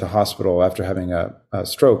went into hospital after having a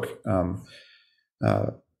stroke,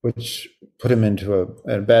 which put him into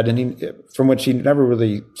a bed, and from which he never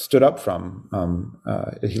really stood up from.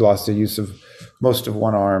 He lost the use of most of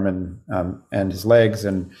one arm and his legs,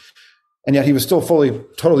 and yet he was still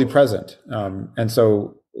totally present. And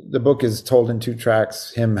so the book is told in two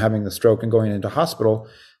tracks: him having the stroke and going into hospital,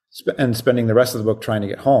 and spending the rest of the book trying to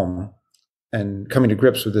get home and coming to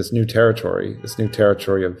grips with this new territory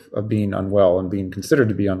of being unwell and being considered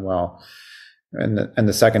to be unwell. And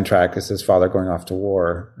the second track is his father going off to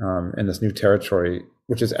war in this new territory,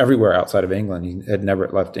 which is everywhere outside of England. He had never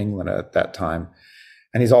left England at that time.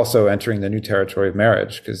 And he's also entering the new territory of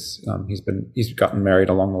marriage, because he's gotten married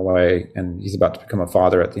along the way, and he's about to become a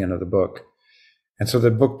father at the end of the book. And so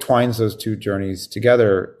the book twines those two journeys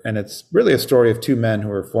together, and it's really a story of two men who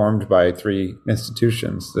were formed by three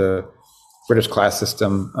institutions: the British class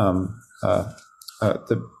system,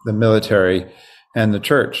 the military, and the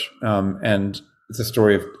church. And it's a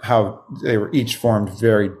story of how they were each formed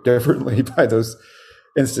very differently by those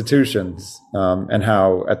institutions, and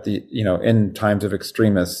how in times of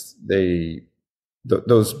extremists,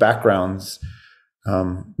 those backgrounds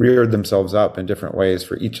reared themselves up in different ways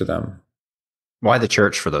for each of them. Why the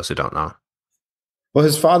church, for those who don't know? Well,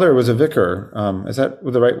 his father was a vicar. Is that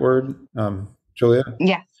the right word, Julia?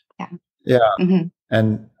 Yes. Yeah. Yeah. Mm-hmm.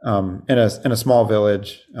 And in a small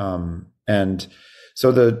village, and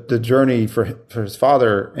so the journey for his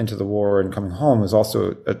father into the war and coming home was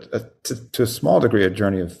also to a small degree a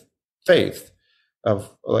journey of faith, of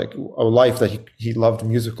like a life that he loved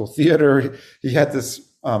musical theater. He had this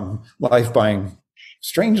life buying,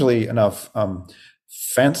 strangely enough,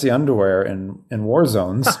 fancy underwear in war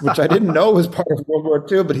zones, which I didn't know was part of World War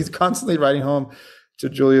II. But he's constantly writing home to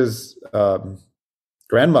Julia's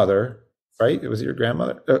grandmother. Right? Was it your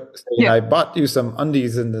grandmother? Yeah. I bought you some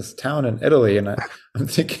undies in this town in Italy, and I'm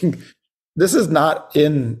thinking, this is not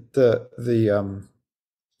in the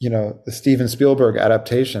Steven Spielberg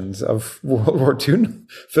adaptations of World War II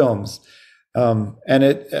films, and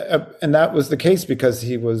that was the case because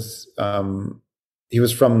he was from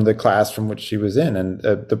the class from which she was in, and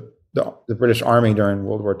the British Army during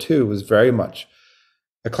World War II was very much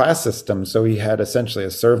a class system. So he had essentially a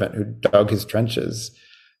servant who dug his trenches.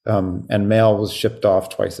 And mail was shipped off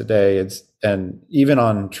twice a day. And even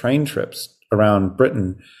on train trips around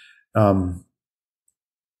Britain, the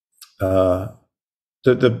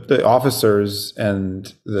officers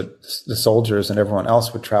and the soldiers and everyone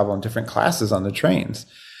else would travel in different classes on the trains.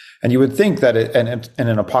 And you would think that in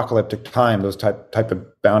an apocalyptic time, those type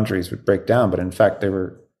of boundaries would break down, but in fact they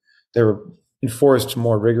were enforced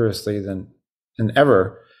more rigorously than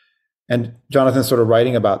ever. And Jonathan's sort of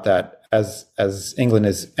writing about that as England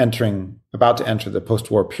is about to enter the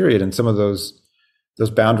post-war period, and some of those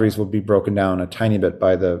boundaries will be broken down a tiny bit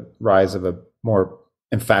by the rise of a more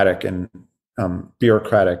emphatic and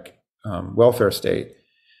bureaucratic welfare state.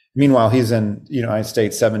 Meanwhile, he's in the United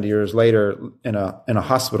States 70 years later in a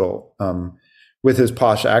hospital with his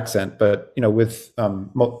posh accent, but with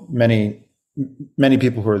many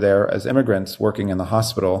people who are there as immigrants working in the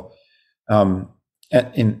hospital, and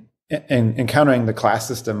encountering the class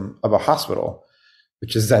system of a hospital,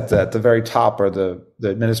 which is that at the very top are the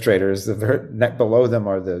administrators, the very neck below them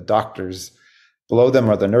are the doctors, below them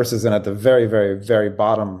are the nurses, and at the very, very, very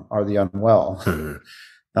bottom are the unwell.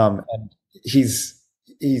 And he's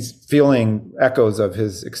feeling echoes of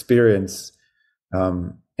his experience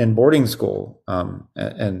in boarding school,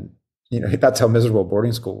 and that's how miserable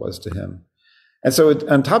boarding school was to him. And so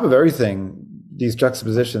on top of everything, these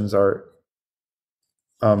juxtapositions are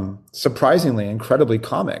surprisingly incredibly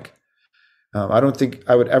comic. I don't think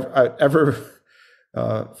I'd ever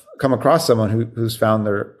come across someone who's found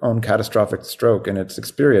their own catastrophic stroke and its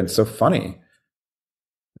experience so funny.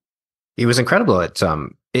 He was incredible at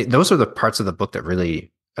those are the parts of the book that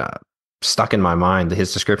really stuck in my mind.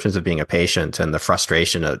 His descriptions of being a patient and the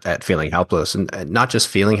frustration at feeling helpless, and not just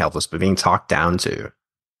feeling helpless, but being talked down to.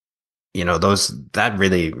 Those that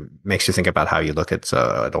really makes you think about how you look at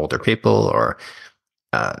older people, or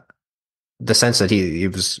the sense that he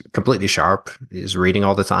was completely sharp. He's reading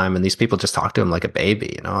all the time, and these people just talk to him like a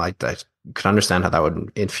baby. I could understand how that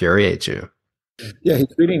would infuriate you. Yeah,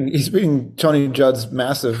 he's reading Tony Judd's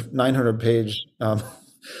massive 900-page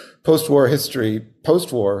post-war history,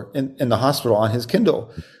 post-war in the hospital on his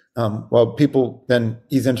Kindle. Well,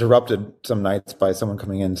 he's interrupted some nights by someone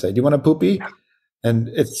coming in and say, "Do you want a poopy?" And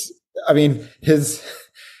his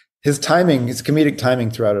timing, his comedic timing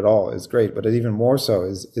throughout it all is great, but even more so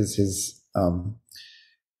is his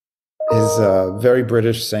very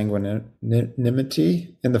British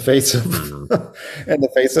sanguinity in the face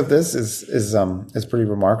of this is pretty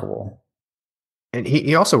remarkable. And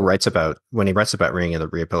he also writes about, when he writes about being in the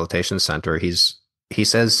rehabilitation center, he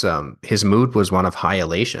says his mood was one of high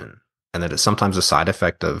elation, and that it's sometimes a side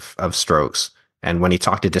effect of strokes. And when he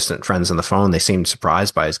talked to distant friends on the phone, they seemed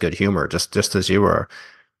surprised by his good humor, just as you were.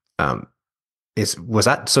 Was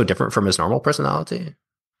that so different from his normal personality?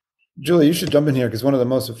 Julie, you should jump in here, because one of the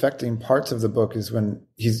most affecting parts of the book is when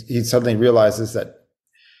he suddenly realizes that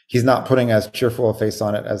he's not putting as cheerful a face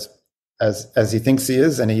on it as he thinks he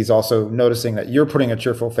is, and he's also noticing that you're putting a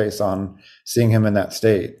cheerful face on seeing him in that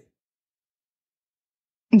state.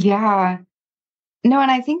 Yeah. No,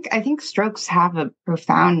 and I think strokes have a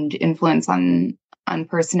profound influence on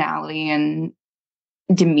personality and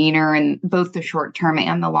demeanor, in both the short term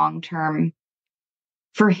and the long term.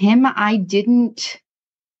 For him, I didn't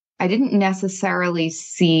necessarily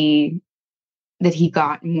see that he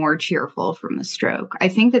got more cheerful from the stroke. I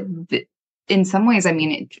think that in some ways,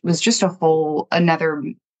 it was just another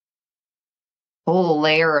whole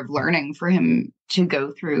layer of learning for him to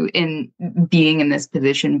go through, in being in this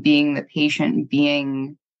position, being the patient,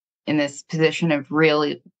 being in this position of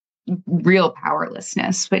real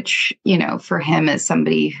powerlessness, which, for him, as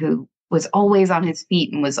somebody who was always on his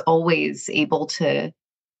feet and was always able to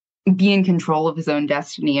be in control of his own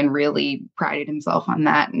destiny and really prided himself on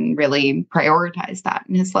that and really prioritized that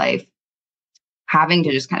in his life, having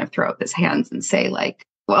to just kind of throw up his hands and say, like,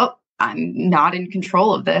 well, I'm not in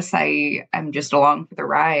control of this. I'm just along for the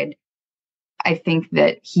ride. I think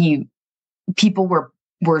that people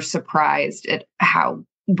were surprised at how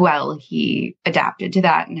well he adapted to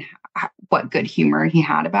that and what good humor he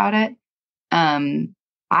had about it.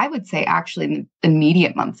 I would say actually in the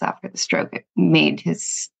immediate months after the stroke, it made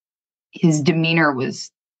his demeanor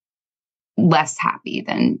was less happy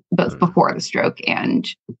than both before the stroke and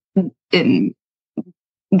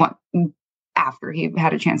after he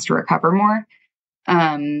had a chance to recover more.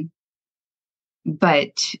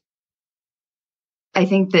 But I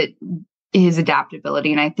think that his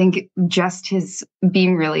adaptability, and I think just his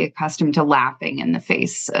being really accustomed to laughing in the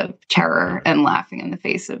face of terror and laughing in the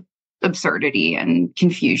face of absurdity and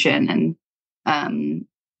confusion, and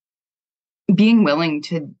being willing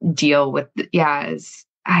to deal with, as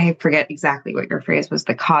I forget exactly what your phrase was,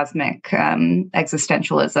 the cosmic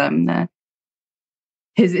existentialism,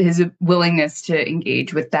 his willingness to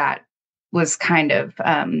engage with that was kind of,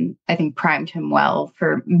 I think, primed him well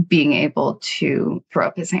for being able to throw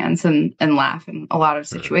up his hands and laugh in a lot of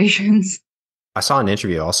situations. I saw an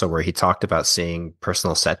interview also where he talked about seeing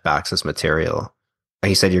personal setbacks as material.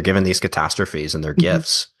 He said, you're given these catastrophes and they're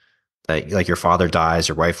gifts. Like your father dies,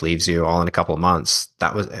 your wife leaves you all in a couple of months.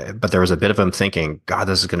 But there was a bit of him thinking, God,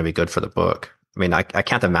 this is going to be good for the book. I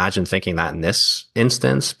can't imagine thinking that in this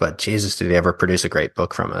instance, but Jesus, did he ever produce a great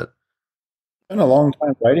book from it? Been a long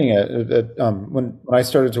time writing it. When I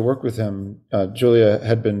started to work with him, Julia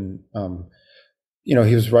had been, he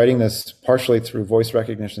was writing this partially through voice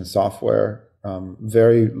recognition software,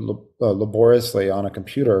 very laboriously on a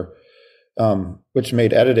computer, which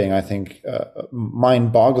made editing, I think,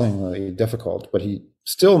 mind-bogglingly difficult. But he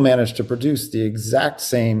still managed to produce the exact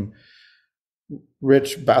same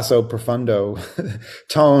rich basso profundo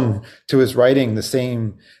tone to his writing, the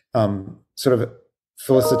same sort of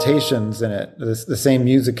felicitations in it, the same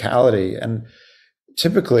musicality. And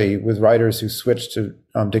typically with writers who switch to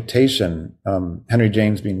dictation, Henry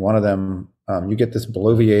James being one of them, you get this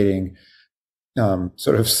bloviating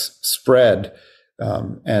sort of spread.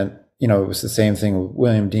 And it was the same thing with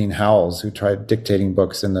William Dean Howells, who tried dictating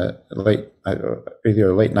books in the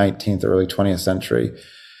either late 19th or early 20th century.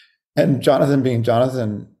 And Jonathan, being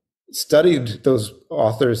Jonathan, studied those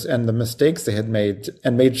authors and the mistakes they had made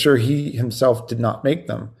and made sure he himself did not make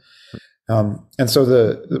them. And so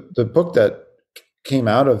the book that came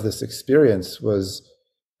out of this experience was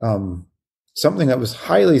something that was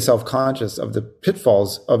highly self-conscious of the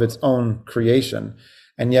pitfalls of its own creation,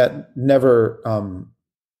 and yet never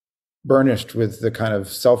burnished with the kind of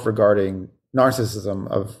self-regarding narcissism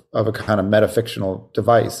of a kind of metafictional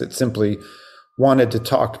device. It simply wanted to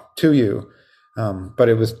talk to you, but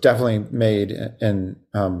it was definitely made in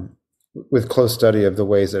with close study of the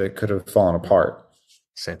ways that it could have fallen apart.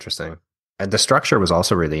 It's interesting. And the structure was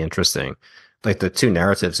also really interesting. Like the two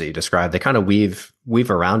narratives that you described, they kind of weave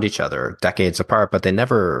around each other decades apart, but they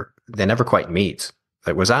never quite meet.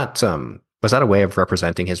 Like, was that a way of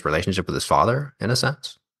representing his relationship with his father in a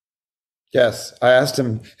sense? Yes, I asked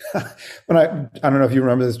him when I don't know if you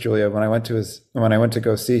remember this, Julia, when I went to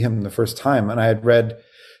go see him the first time, and I had read,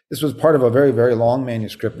 this was part of a very, very long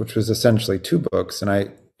manuscript, which was essentially 2 books. And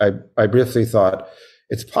I briefly thought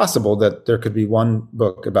it's possible that there could be one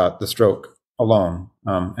book about the stroke alone,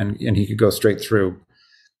 and he could go straight through,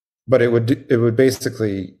 but it would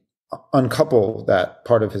basically uncouple that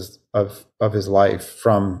part of his life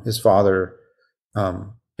from his father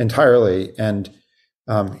entirely. And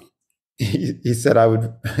he said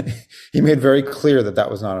he made very clear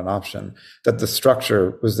that was not an option, that the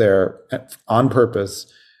structure was there on purpose.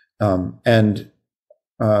 In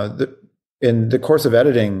the course of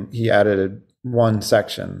editing, he added one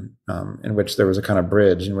section in which there was a kind of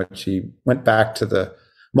bridge in which he went back to the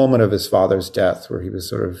moment of his father's death, where he was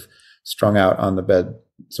sort of strung out on the bed,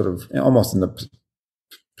 sort of almost in the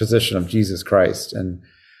position of Jesus Christ. And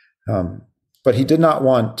but he did not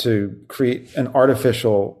want to create an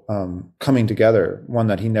artificial coming together, one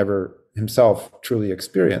that he never himself truly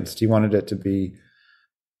experienced. He wanted it to be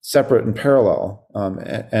separate and parallel,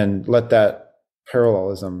 and let that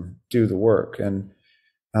parallelism do the work. And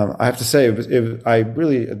I have to say, I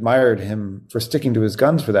really admired him for sticking to his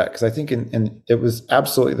guns for that, because I think it was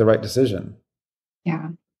absolutely the right decision. Yeah.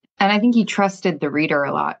 And I think he trusted the reader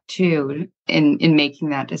a lot too in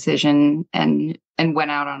making that decision, and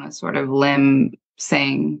went out on a sort of limb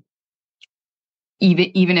saying,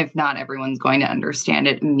 even if not everyone's going to understand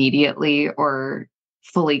it immediately or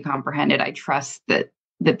fully comprehend it, I trust that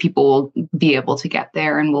people will be able to get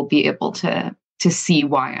there and will be able to see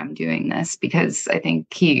why I'm doing this, because I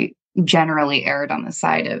think he generally erred on the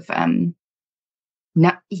side of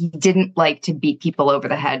he didn't like to beat people over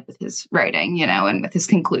the head with his writing, and with his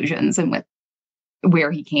conclusions and with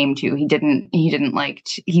where he came to.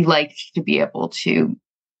 He liked to be able to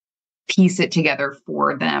piece it together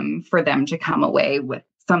for them to come away with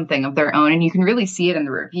something of their own. And you can really see it in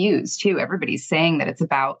the reviews too. Everybody's saying that it's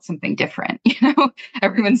about something different.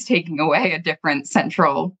 Everyone's taking away a different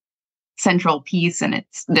central piece, and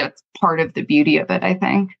that's part of the beauty of it, I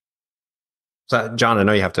think. So, John, I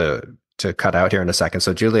know you have to cut out here in a second.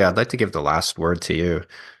 So, Julia, I'd like to give the last word to you.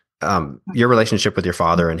 Your relationship with your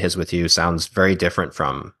father and his with you sounds very different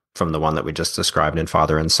from the one that we just described in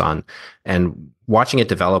Father and Son. And watching it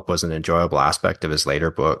develop was an enjoyable aspect of his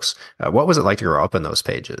later books. What was it like to grow up in those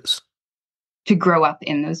pages? To grow up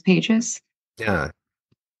in those pages? Yeah.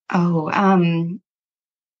 Oh, I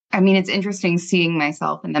mean, it's interesting seeing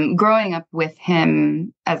myself in them. Growing up with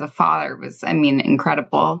him as a father was,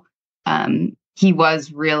 incredible. He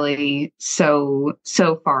was really so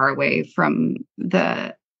far away from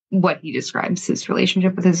what he describes his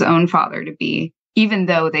relationship with his own father to be, even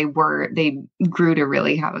though they grew to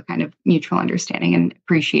really have a kind of mutual understanding and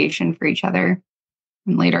appreciation for each other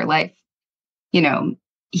in later life.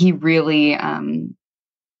 He really,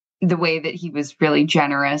 the way that he was really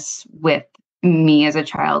generous with me as a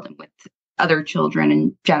child and with other children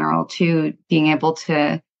in general too, being able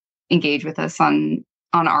to engage with us on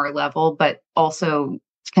our level, but also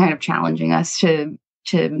kind of challenging us to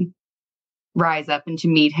rise up and to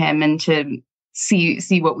meet him and to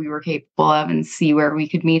see what we were capable of and see where we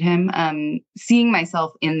could meet him. Seeing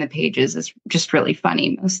myself in the pages is just really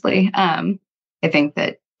funny, mostly. I think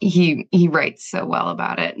that he writes so well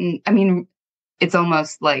about it. And it's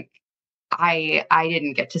almost like I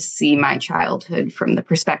didn't get to see my childhood from the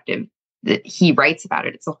perspective that he writes about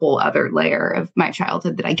it. It's a whole other layer of my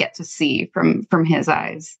childhood that I get to see from his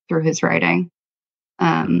eyes through his writing.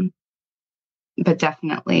 But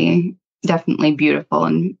definitely beautiful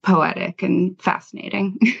and poetic and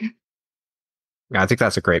fascinating. I think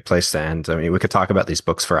that's a great place to end. I mean, we could talk about these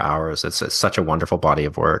books for hours. It's such a wonderful body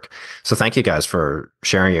of work. So thank you guys for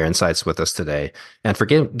sharing your insights with us today and for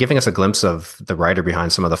giving us a glimpse of the writer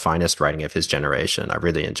behind some of the finest writing of his generation. I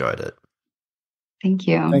really enjoyed it. Thank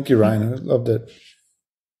you. Thank you, Ryan. I loved it.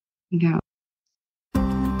 Yeah.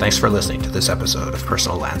 Thanks for listening to this episode of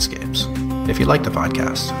Personal Landscapes. If you like the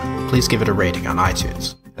podcast, please give it a rating on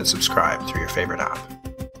iTunes and subscribe through your favorite app.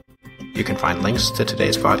 You can find links to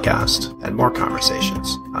today's podcast and more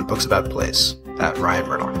conversations on Books About Place at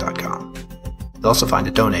ryanmurdoch.com. You'll also find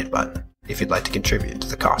a donate button if you'd like to contribute to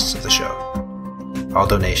the costs of the show. All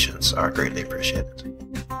donations are greatly appreciated.